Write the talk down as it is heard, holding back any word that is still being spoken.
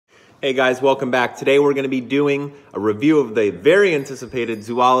Hey guys, welcome back. Today we're going to be doing a review of the very anticipated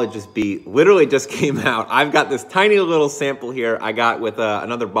Zoologist bee. Literally just came out. I've got this tiny little sample here I got with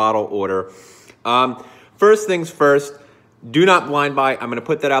another bottle order. First things first, do not blind buy. I'm going to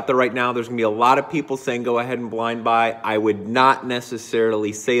put that out there right now. There's going to be a lot of people saying go ahead and blind buy. I would not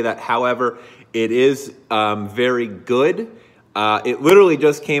necessarily say that. However, it is very good. It literally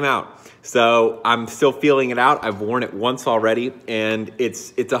just came out. So I'm still feeling it out. I've worn it once already, and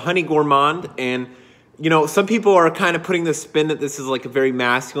it's a honey gourmand. And you know, some people are kind of putting the spin that this is like a very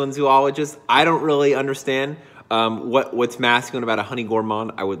masculine zoologist. I don't really understand what's masculine about a honey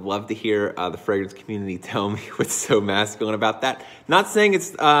gourmand. I would love to hear the fragrance community tell me what's so masculine about that. Not saying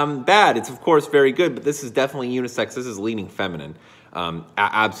it's bad. It's of course very good, but this is definitely unisex. This is leaning feminine.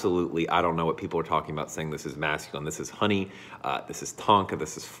 Absolutely, I don't know what people are talking about saying this is masculine. This is honey, this is tonka,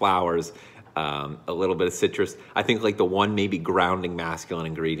 this is flowers, a little bit of citrus. I think like the one maybe grounding masculine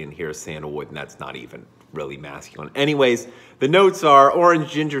ingredient here is sandalwood, and that's not even really masculine. Anyways, the notes are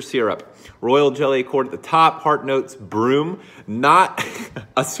orange ginger syrup, royal jelly accord at the top, heart notes, broom, not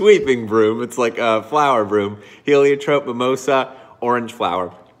a sweeping broom, it's like a flower broom, heliotrope, mimosa, orange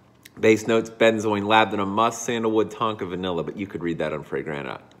flower. Base notes, benzoin, labdanum, musk, sandalwood, tonka, vanilla, but you could read that on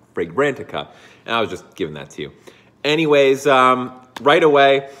Fragrantica, and I was just giving that to you. Anyways, right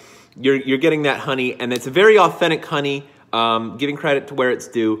away, you're getting that honey, and it's a very authentic honey, giving credit to where it's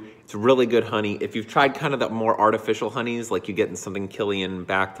due. It's really good honey. If you've tried kind of the more artificial honeys, like you get in something Killian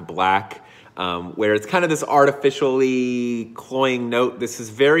Back to Black, where it's kind of this artificially cloying note. This is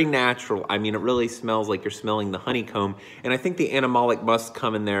very natural. I mean, it really smells like you're smelling the honeycomb, and I think the animalic must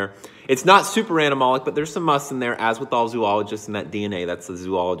come in there. It's not super animalic, but there's some must in there, as with all zoologists in that DNA. That's the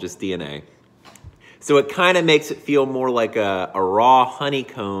zoologist DNA. So it kind of makes it feel more like a raw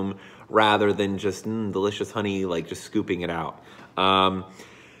honeycomb rather than just delicious honey, like just scooping it out.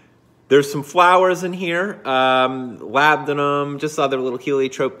 There's some flowers in here, labdanum, just other little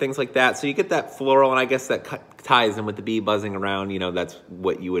heliotrope, things like that. So you get that floral, and I guess that ties in with the bee buzzing around. You know, that's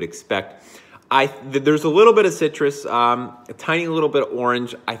what you would expect. There's a little bit of citrus, a tiny little bit of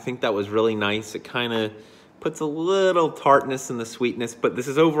orange. I think that was really nice. It kind of puts a little tartness in the sweetness, but this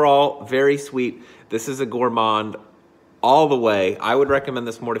is overall very sweet. This is a gourmand all the way. I would recommend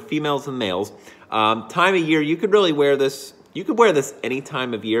this more to females than males. Time of year, you could really wear this. You could wear this any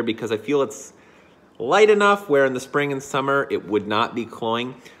time of year because I feel it's light enough where in the spring and summer it would not be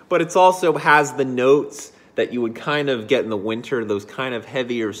cloying, but it also has the notes that you would kind of get in the winter, those kind of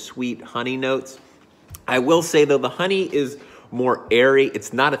heavier, sweet honey notes. I will say though, the honey is more airy.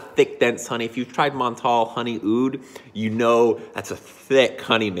 It's not a thick, dense honey. If you've tried Montal honey oud, you know that's a thick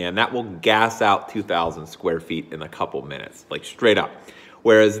honey, man. That will gas out 2,000 square feet in a couple minutes, like straight up.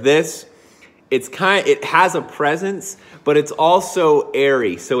 Whereas this, it has a presence, but it's also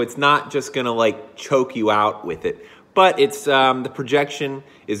airy, so it's not just gonna like choke you out with it. But it's the projection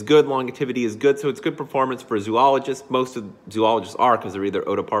is good, longevity is good, so it's good performance for a zoologist. Most of zoologists are, because they're either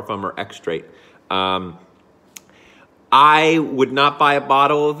eau de parfum or extrait. I would not buy a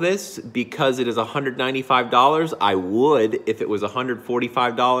bottle of this because it is $195. I would if it was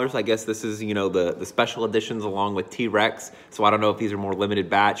 $145. I guess this is, you know, the special editions along with T-Rex. So I don't know if these are more limited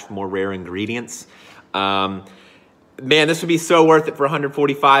batch, more rare ingredients. Man, this would be so worth it for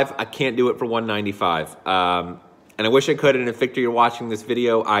 $145. I can't do it for $195. And I wish I could, and if Victor, you're watching this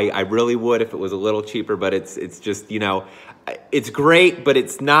video, I really would if it was a little cheaper, but it's just, you know, it's great, but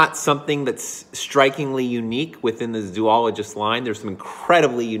it's not something that's strikingly unique within the zoologist line. There's some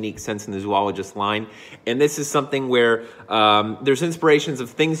incredibly unique scents in the zoologist line, and this is something where there's inspirations of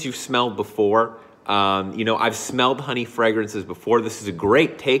things you've smelled before. You know, I've smelled honey fragrances before. This is a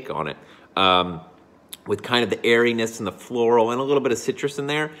great take on it. With kind of the airiness and the floral and a little bit of citrus in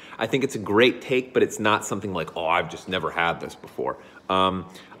there. I think it's a great take, but it's not something like, oh, I've just never had this before.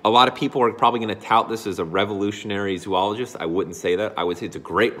 A lot of people are probably going to tout this as a revolutionary zoologist. I wouldn't say that. I would say it's a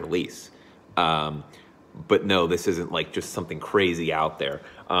great release. But no, this isn't like just something crazy out there.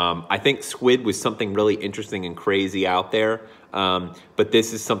 I think Squid was something really interesting and crazy out there. But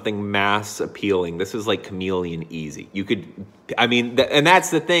this is something mass appealing. This is like chameleon easy. You could, I mean, and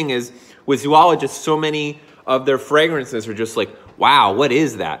that's the thing is, with zoologists, so many of their fragrances are just like, wow, what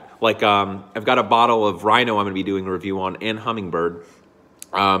is that? Like, I've got a bottle of Rhino I'm going to be doing a review on, and Hummingbird.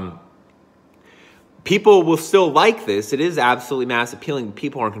 People will still like this. It is absolutely mass appealing.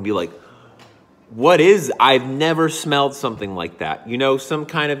 People aren't going to be like, what is, I've never smelled something like that. You know, some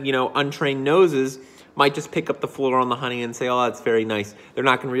kind of, you know, untrained noses might just pick up the floral on the honey and say, oh, that's very nice. They're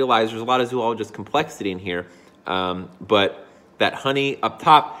not going to realize there's a lot of zoologist complexity in here. But that honey up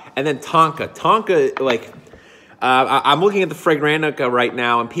top, and then tonka. Tonka, like, I'm looking at the Fragrantica right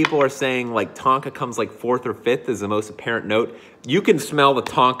now, and people are saying like tonka comes like 4th or 5th is the most apparent note. You can smell the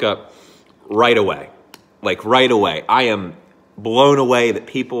tonka right away, like right away. I am blown away that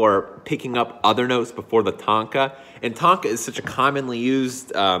people are picking up other notes before the tonka. And tonka is such a commonly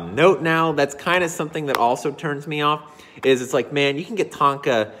used note now. That's kind of something that also turns me off. Is it's like, man, you can get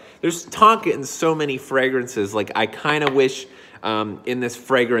tonka. There's tonka in so many fragrances. Like, I kind of wish in this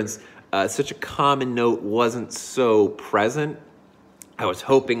fragrance, such a common note wasn't so present. I was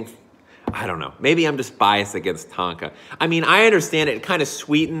hoping, I don't know, maybe I'm just biased against tonka. I mean, I understand it kind of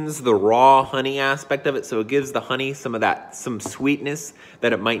sweetens the raw honey aspect of it, so it gives the honey some sweetness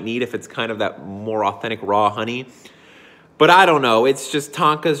that it might need if it's kind of that more authentic raw honey. But I don't know, it's just,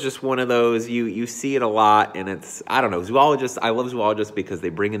 tonka's just one of those, you see it a lot, and it's, I don't know, Zoologists, I love Zoologists because they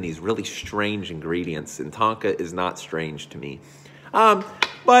bring in these really strange ingredients, and tonka is not strange to me.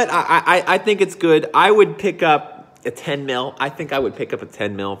 But I think it's good. I would pick up a 10 mil. I think I would pick up a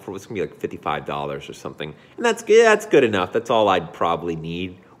 10 mil for what's going to be like $55 or something. And that's good enough. That's all I'd probably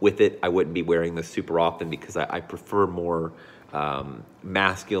need with it. I wouldn't be wearing this super often because I prefer more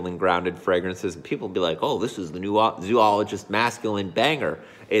masculine grounded fragrances. And people will be like, oh, this is the new Zoologist masculine banger.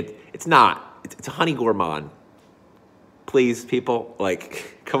 It's not. It's a honey gourmand. Please, people,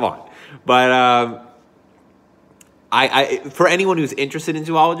 like, come on. But for anyone who's interested in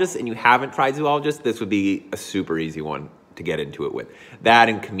Zoologists and you haven't tried Zoologist, this would be a super easy one to get into it with. That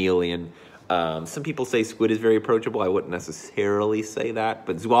and Chameleon. Some people say Squid is very approachable. I wouldn't necessarily say that,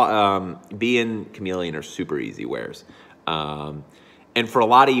 but Bee and Chameleon are super easy wears. And for a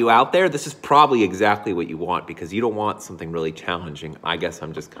lot of you out there, this is probably exactly what you want because you don't want something really challenging. I guess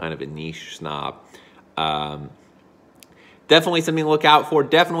I'm just kind of a niche snob. Definitely something to look out for.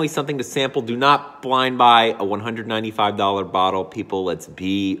 Definitely something to sample. Do not blind buy a $195 bottle. People, let's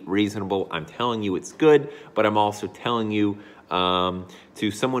be reasonable. I'm telling you it's good, but I'm also telling you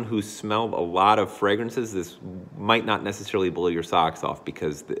to someone who's smelled a lot of fragrances, this might not necessarily blow your socks off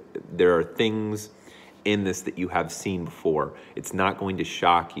because there are things in this that you have seen before. It's not going to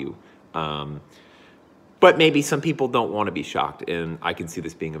shock you. But maybe some people don't want to be shocked, and I can see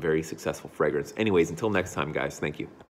this being a very successful fragrance. Anyways, until next time, guys, thank you.